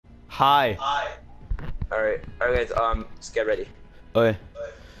Hi. Alright, guys, just get ready. Okay.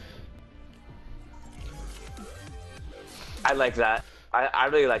 I like that. I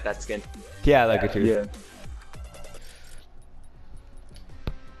really like that skin. Yeah, I like it too. Yeah.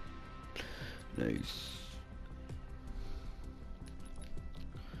 Nice.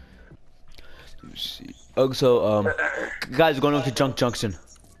 Let me see. Oh, so guys, we're going over to Junction.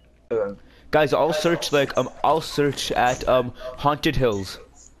 Guys, I'll search at Haunted Hills.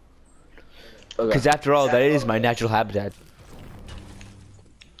 Because after all, that is my natural habitat.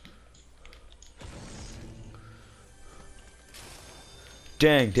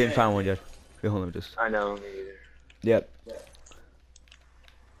 Dang, didn't find one yet. Wait, hold on, just. I know, me either. Yep.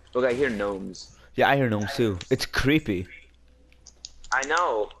 Look, I hear gnomes. Yeah, I hear gnomes too. It's creepy. I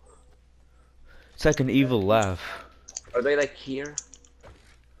know. It's like an evil laugh. Are they like here?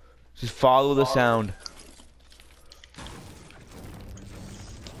 Just follow the sound.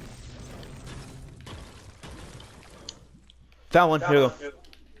 Found one. Here we go.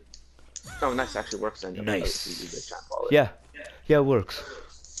 Oh, nice. Actually works then. Nice. Yeah. Yeah, it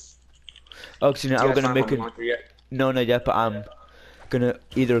works. Oh, so now we're gonna make it. No, not yet. But I'm gonna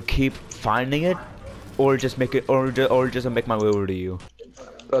either keep finding it, or just make it, or just make my way over to you.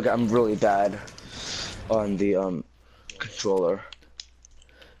 Look, I'm really bad on the controller.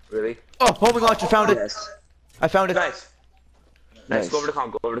 Really? Oh my gosh! I found it. Yes. I found it. Nice. Nice. Go over to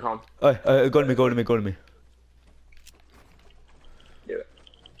calm. Go over to calm. Go to me. Go to me. Go to me. Do it.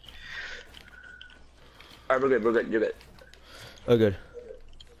 Alright, we're good. We're good. You're good. Oh, good.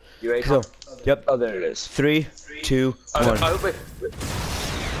 You ready? So, yep. Oh, there it is. 3, 2, 1. Oh, wait.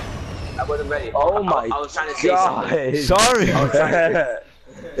 I wasn't ready. Oh my I was trying to say God. something. Sorry.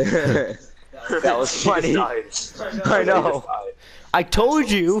 That was funny. I know. I told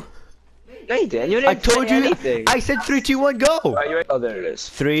you. No, you didn't. You didn't I told say you. anything. I said 3, 2, 1, go. Are you ready? Oh, there it is.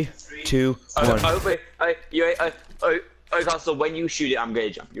 3, 2, 1. Oh, wait. You ready? Okay, so when you shoot it, I'm gonna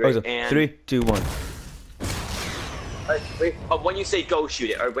jump. You ready? Okay, And 3, 2, 1. Wait. When you say go, shoot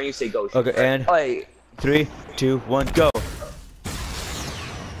it. Or when you say go, shoot it. Okay, and Like, 3, 2, 1, go.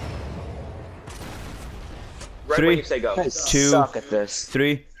 Right 3, when you say go. I 2, suck at this.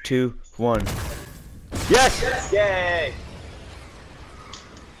 3, 2, 1. Yes. Yay!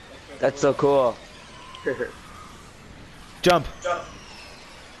 That's so cool. Jump.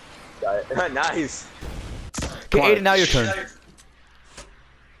 Got it. Nice. Okay, Aiden, now your turn.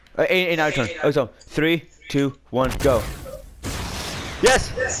 Aiden, now your turn. Oh, so 3, 2, 1, go.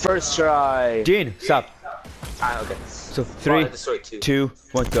 Yes. First try. Gene, stop. Okay. So 3, destroyed 2,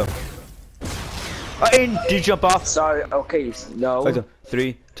 1, go. Aiden, did you jump off? Sorry. Okay. No. Oh, so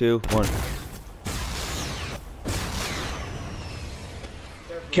 3, 2, 1.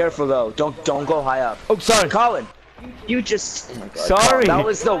 Careful though. Don't go high up. Oh, sorry. Colin, you just. Oh my God. Sorry. That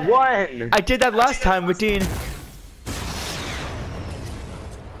was the one. I did that last time with Dean.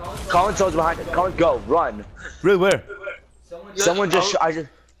 Colin told behind it. Colin, go, run. Really, where? Someone just. I just.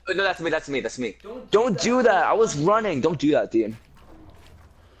 No, that's me. That's me. That's me. Don't do that. I was running. Don't do that, Dean.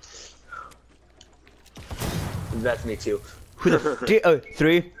 That's me too. Who the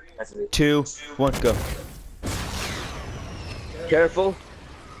 3, That's me. 2, 1, go. Careful.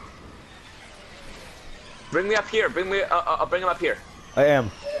 Bring me up here. Bring me. Bring him up here. I am.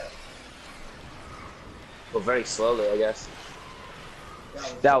 Well, very slowly, I guess.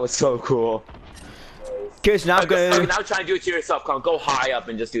 That was so cool. Okay, so now I'm Okay, gonna. now try and do it to yourself. Come on, go high up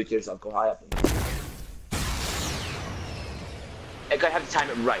and just do it to yourself. Go high up. You gotta have to time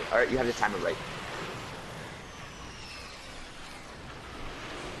it right. All right, you have to time it right.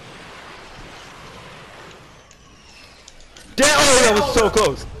 Damn! Oh, that was so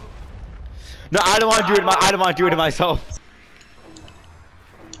close. No, I don't want to do it. I don't want to do it to myself.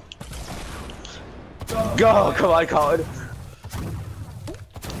 Go, come on, Colin.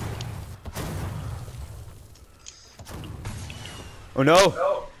 Oh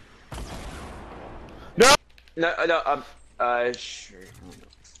no! No! No, sure.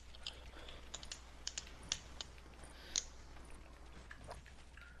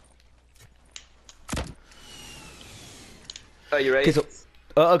 Are you ready? Okay,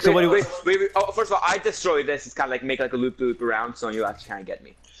 so what do you? Wait. Oh, first of all, I destroyed this. It's kind of like make like a loop around, so you actually can't get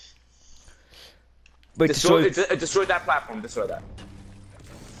me. Wait, Destroy that platform. Destroy that.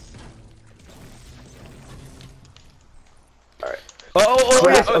 All right. Oh,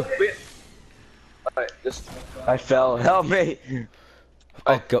 yes. Oh, wait. All right. Just. I fell. Help me.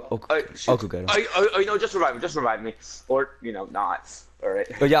 I'll go. I'll go get him. Oh, no, just revive me. Just revive me, or not. All right.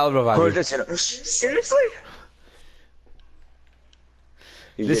 Oh yeah, I'll revive Or you. just, seriously?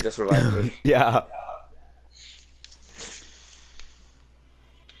 You This- just revive me. Yeah.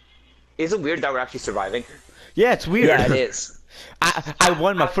 Is it weird that we're actually surviving? Yeah, it's weird. Yeah, it is. I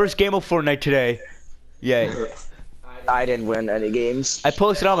won my first game of Fortnite today. Yay. I didn't win any games. I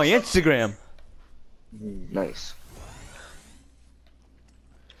posted on my Instagram. Nice.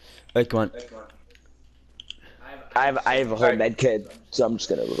 Hey, come on. I have a whole med kit, so I'm just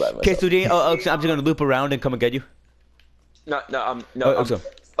gonna revive myself. Okay, so Dean, I'm just gonna loop around and come and get you. No.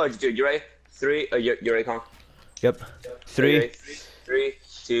 Oh, dude, you ready? 3. You ready, Colin? Yep. You 3. ready? 3,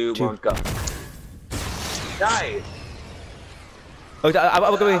 2, 1, go. Nice. Okay, I'm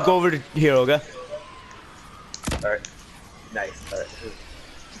gonna go over to here, okay? Alright. Nice. Alright.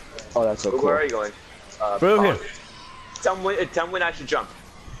 Oh, that's so cool. Where are you going? Right over here. Tell me when I should jump.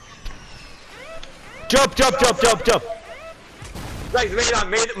 Jump! Right, made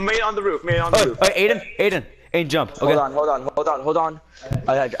it on the roof. Made it on the roof. Aiden, jump. Okay. Hold on.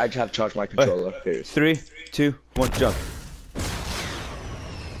 I just have to charge my controller. Here. 3, 2, 1, jump.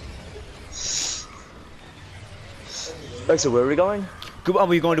 Wait, so where are we going? Come on,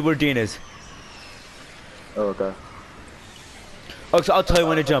 we're going to where Dean is. Oh, okay. Okay, so I'll tell you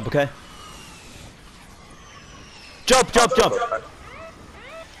when to jump, okay? Jump!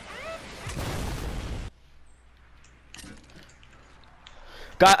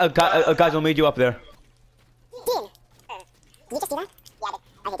 Guys, I'll meet you up there. Dean, did you just do that? Yeah, I did.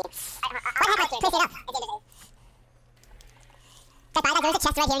 Okay, Dean. What happened? Please stand up. I did. Guys, there's a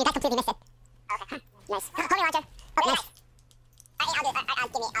chest right here, and you guys completely missed it. Okay. Nice. Hold me, Roger. Oh, nice. I'll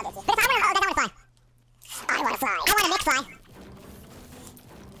do it. But if I want to fly. I want to fly. I want to make fly.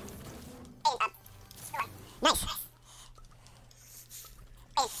 Nice.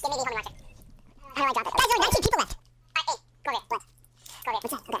 Hey, give me the homing Roger. How do I drop it? Guys, there are 19 people left. Hey, go over here. What? Go over here.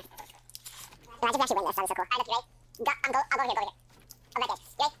 What's that? Okay. Imagine we actually win this. That was so cool. Alright, look, you ready? I'll go here. Oh, right there. Ready?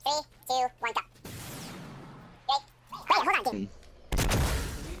 3, 2, 1, go. Ready? Wait, hold on, dude.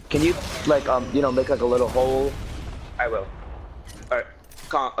 Can you, like, make like a little hole? I will. Alright.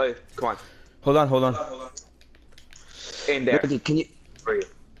 Come on. Hold on. In there. Ricky, can you? Where are you?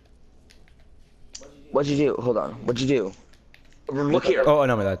 What'd you do? Hold on. What'd you do? Look here. Oh,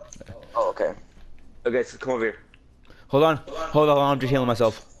 no, my bad. Oh, okay. Okay, so come over here. Hold on, I'm just healing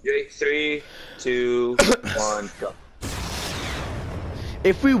myself. Ready? 3, 2, 1, go.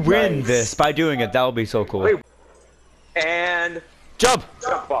 If we win Nice. this by doing it, that would be so cool. Wait. And Jump!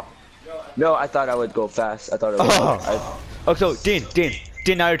 jump off. No, I thought I would go fast. I thought it would. Oh, so Dean,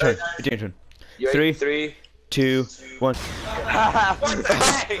 now your turn. It's your turn. You ready? 3, 3. 2, 1. What the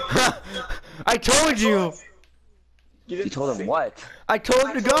heck? I told you! You told him what? I told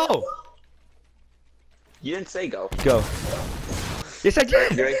him to go! You didn't say go. Go. Yes, I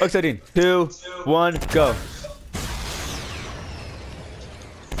did! You ready? Okay, so Dean. 2, 1, go.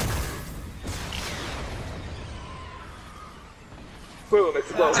 Boom,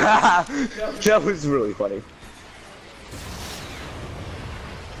 explode. That was really funny.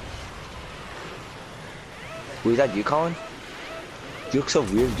 Was that you, Colin? You look so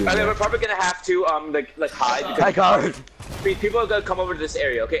weird doing I mean, we're that. probably gonna have to like hide because Hi, Colin. people are gonna come over to this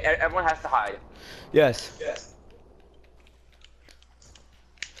area. Okay, everyone has to hide. Yes.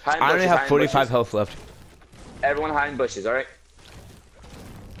 Hide in I only bushes, have hide in 45 bushes. health left. Everyone hide in bushes, alright?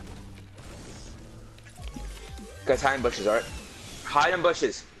 Guys, hide in bushes, alright? Hide in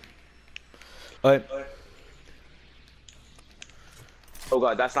bushes. Alright. Oh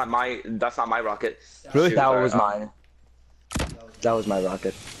god, that's not my rocket. Really? Shoot, That alright, was mine. That was my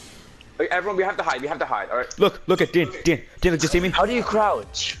rocket. Okay, everyone, we have to hide, alright? Look at Dean, look, just see me? How do you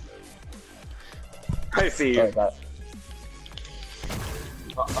crouch? I see you. Like that.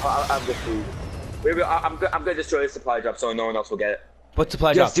 I'm good for you. Wait, I'm gonna destroy the supply drop so no one else will get it. What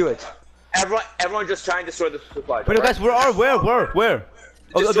supply Just drop? do it. Everyone just try and destroy the supply drop. Wait, no, guys, alright? where?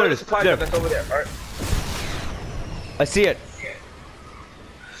 Oh, Destroy there it the is. supply There. drop that's over there, alright? I see it.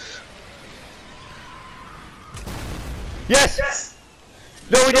 Yes!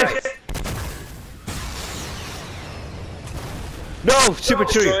 No, we didn't! No, super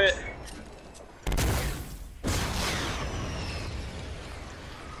tree! Destroy it.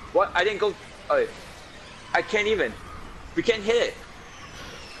 What? I didn't go. Oh, I can't even. We can't hit it.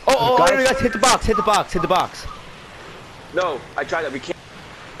 Oh, Guys- guys, hit the box. No, I tried that. We can't.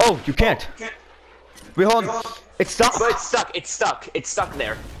 Oh, you can't. Wait, hold on. It's stuck. But it's stuck. It's stuck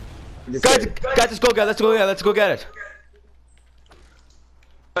there. Guys, let's go get it.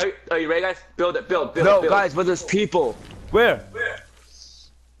 Are you ready, guys? Build it. Build. No, guys, but there's people. Where?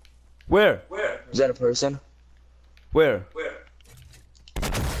 Is that a person? Where?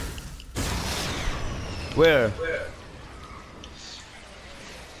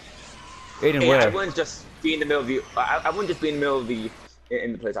 Aiden, Hey, where? I wouldn't just be in the middle of the. I wouldn't just be in the middle of the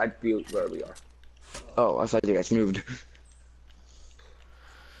in the place. I'd be where we are. Oh, I thought you guys moved.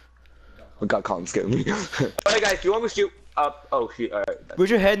 We got Colin scared me. Alright, guys, do you want me to shoot up? Oh, shoot. Alright. Where's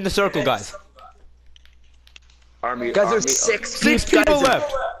your head in the circle, guys? Army. Guys, army, there's six people guys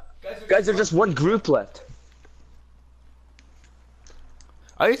left. Guys, there's just one group left.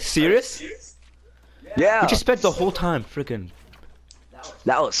 Are you serious? Yeah. We just spent the whole time freaking.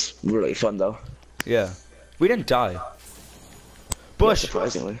 That was really fun though. Yeah. We didn't die. Yeah, Bush.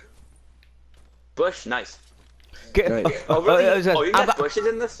 surprisingly. Bush, nice. Get, Right. Oh, really? Oh, you I'm got bushes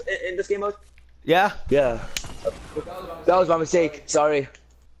in this game mode? yeah. Yeah. That was my mistake. Sorry.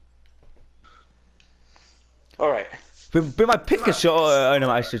 Alright. We might pick a show. No,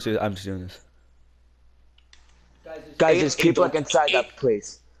 I'm just doing this. Guys, there's people like inside that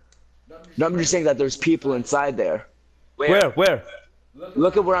place. No, I'm just saying that there's people inside there. Where?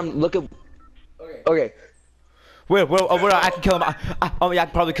 Look at where I'm. Look at. Okay. Where? I can kill him. Oh, yeah, I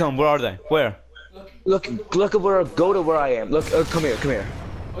can probably kill him. Where are they? Where? Look at where. Go to where I am. Look. Come here. Come here.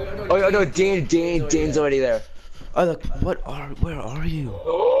 Oh no, Dane's already there. Oh, look. Where are you?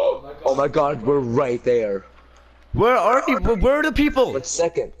 Oh my God, we're right there. Where are you? Where are the people? 1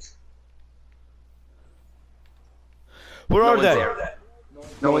 second. Where are one's they? there.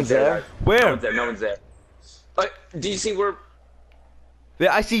 No one's there. No Where? one's there. No one's there. Do you see where?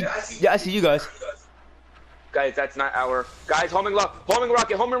 Yeah, I see. Yeah, I see you guys. Guys, that's not our. Guys, homing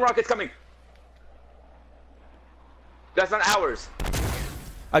rocket. Homing rocket's coming. That's not ours.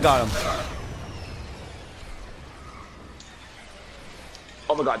 I got him.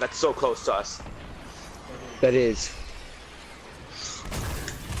 Oh my God, that's so close to us. That is.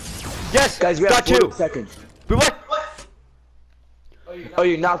 Yes, Guys, we got have 40 you. seconds. We what? Oh,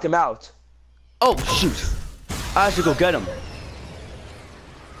 you knocked him out. Oh shoot! I have to go get him.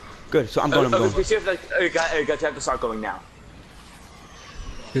 Good. So I'm going. We see if guys have to start going now.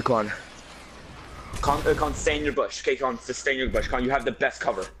 Pick one. Con, stay in your bush. Okay, Con, just stay in your bush. Con, you have the best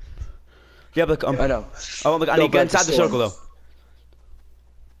cover. Yeah, but I know. I need to get inside the circle though.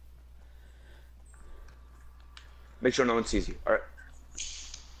 Make sure no one sees you. All right.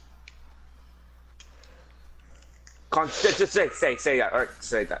 Con, just say that. All right,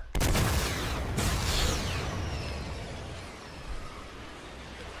 say that.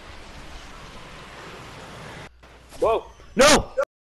 Whoa! No!